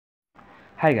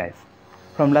Hi guys,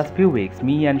 from last few weeks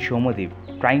me and Shomodeep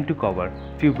trying to cover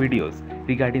few videos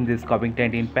regarding this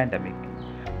COVID-19 pandemic.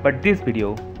 But this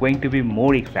video going to be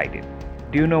more excited.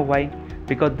 Do you know why?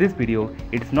 Because this video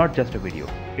it's not just a video,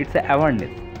 it's an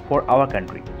awareness for our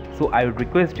country. So I would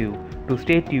request you to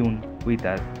stay tuned with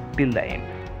us till the end.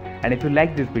 And if you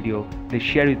like this video, please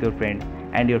share with your friends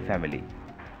and your family.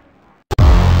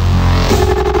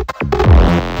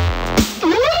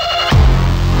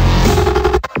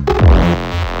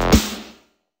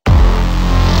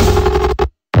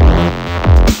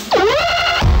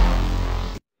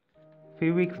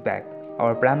 Few weeks back,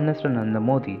 our Prime Minister Narendra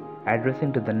Modi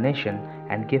addressing to the nation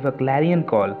and gave a clarion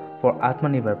call for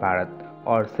Atmanirbhar Bharat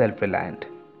or self-reliant.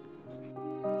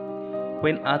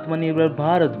 When Atmanirbhar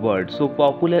Bharat word so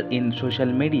popular in social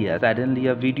media, suddenly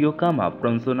a video come up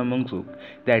from Sonam Wangchuk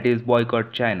that is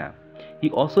boycott China. He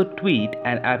also tweet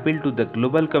and appealed to the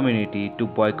global community to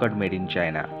boycott made in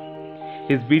China.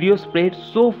 His video spread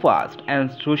so fast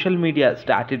and social media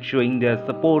started showing their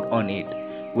support on it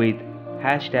with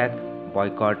hashtag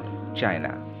boycott China.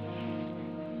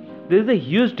 There is a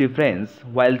huge difference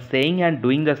while saying and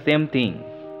doing the same thing.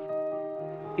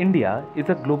 India is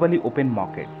a globally open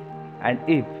market, and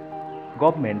if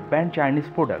government ban Chinese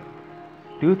product,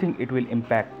 do you think it will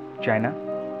impact China?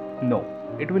 No,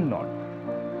 it will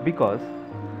not, because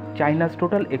China's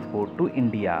total export to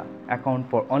India account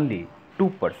for only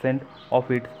 2%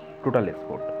 of its total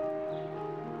export.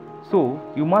 So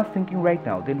you must thinking right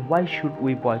now, then why should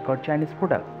we boycott Chinese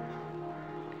product?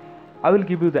 I will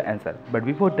give you the answer, but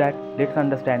before that, let's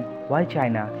understand why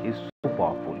China is so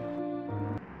powerful.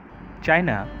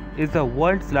 China is the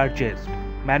world's largest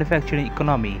manufacturing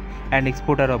economy and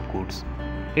exporter of goods.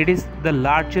 It is the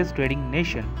largest trading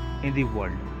nation in the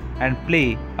world and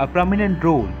play a prominent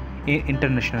role in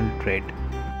international trade.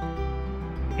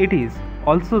 It is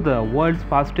also the world's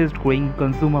fastest growing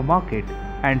consumer market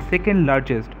and second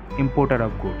largest importer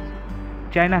of goods.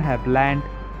 China have land,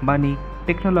 money,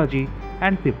 technology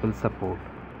and people support.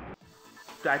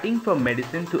 Starting from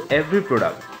medicine to every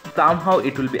product, somehow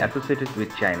it will be associated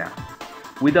with China.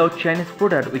 Without Chinese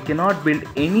product, we cannot build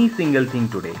any single thing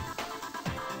today.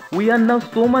 We are now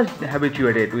so much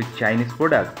habituated with Chinese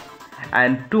products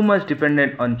and too much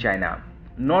dependent on China.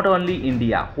 Not only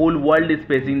India, whole world is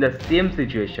facing the same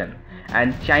situation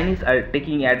and Chinese are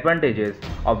taking advantages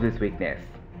of this weakness.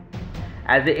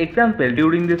 As an example,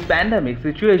 during this pandemic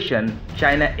situation,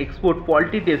 China export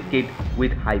faulty test kit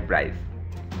with high price.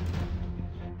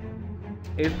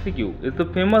 SCQ is a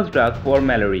famous drug for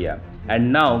malaria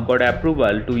and now got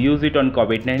approval to use it on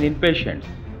COVID-19 patients.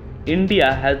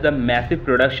 India has the massive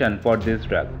production for this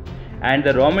drug and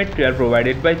the raw material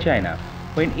provided by China.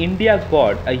 When India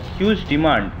got a huge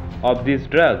demand of this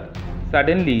drug,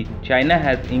 suddenly China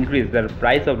has increased the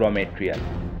price of raw material.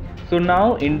 So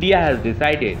now India has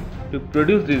decided to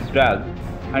produce this drug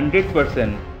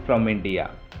 100% from India.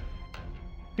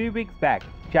 Few weeks back,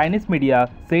 Chinese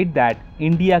media said that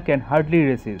India can hardly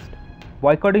resist.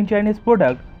 Boycotting Chinese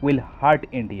product will hurt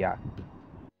India.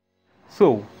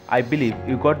 So, I believe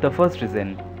you got the first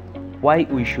reason why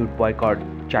we should boycott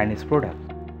Chinese product.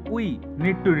 We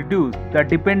need to reduce the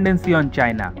dependency on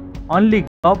China. Only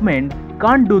government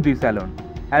can't do this alone.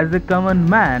 As a common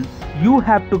man, you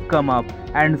have to come up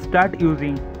and start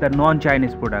using the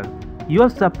non-Chinese product. Your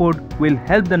support will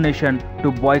help the nation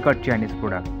to boycott Chinese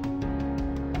product.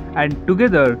 And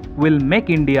together we'll make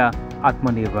India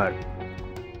Atmanirbhar.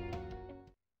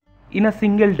 In a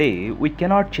single day, we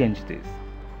cannot change this.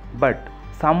 But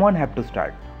someone have to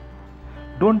start.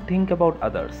 Don't think about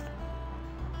others.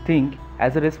 Think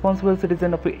as a responsible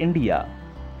citizen of India,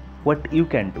 what you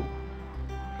can do.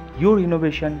 Your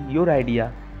innovation, your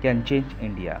idea can change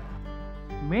India.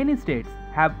 Many states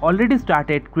have already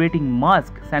started creating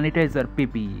mask, sanitizer,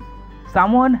 PPE.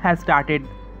 Someone has started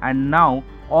and now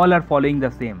all are following the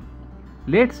same.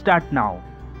 Let's start now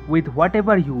with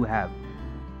whatever you have.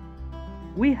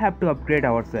 We have to upgrade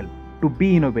ourselves to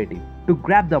be innovative, to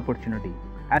grab the opportunity.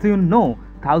 As you know,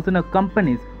 thousands of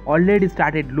companies already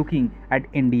started looking at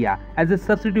India as a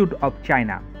substitute of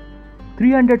China.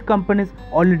 300 companies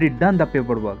already done the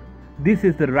paperwork. This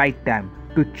is the right time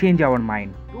to change our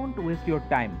mind. Don't waste your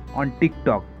time on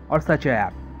TikTok or such an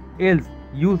app. Else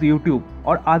use YouTube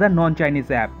or other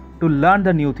non-Chinese app to learn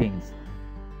the new things.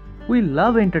 We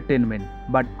love entertainment,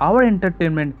 but our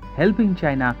entertainment helping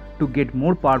China to get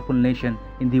more powerful nation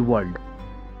in the world.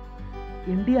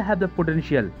 India have the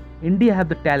potential, India have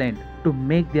the talent to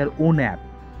make their own app.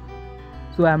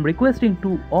 So I am requesting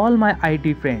to all my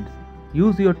IT friends,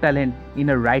 use your talent in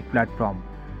a right platform.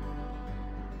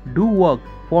 Do work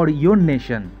for your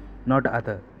nation, not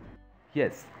other.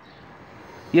 Yes,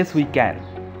 we can.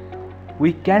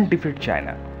 We can defeat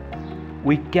China.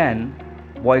 We can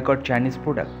boycott Chinese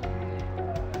products.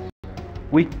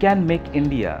 We can make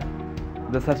India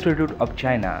the substitute of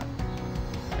China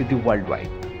to the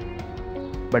worldwide.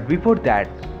 But before that,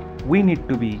 we need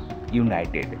to be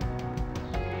united.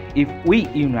 If we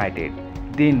united,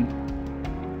 then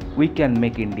we can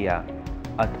make India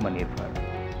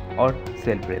Atmanirbhar or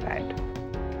self-reliant.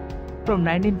 From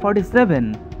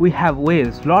 1947, we have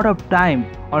wasted lot of time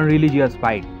on religious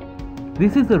fight.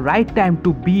 This is the right time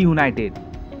to be united.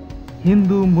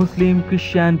 Hindu, Muslim,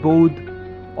 Christian, Buddha,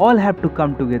 all have to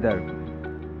come together.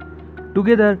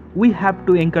 Together, we have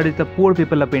to encourage the poor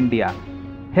people of India.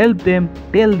 Help them,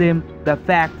 tell them the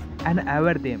facts and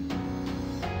aware them.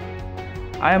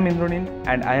 I am Indranil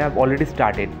and I have already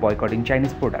started boycotting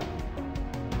Chinese products.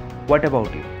 What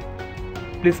about you?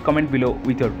 Please comment below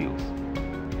with your views.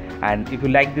 And if you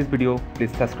like this video,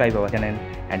 please subscribe our channel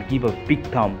and give a big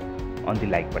thumb on the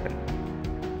like button.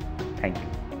 Thank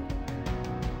you.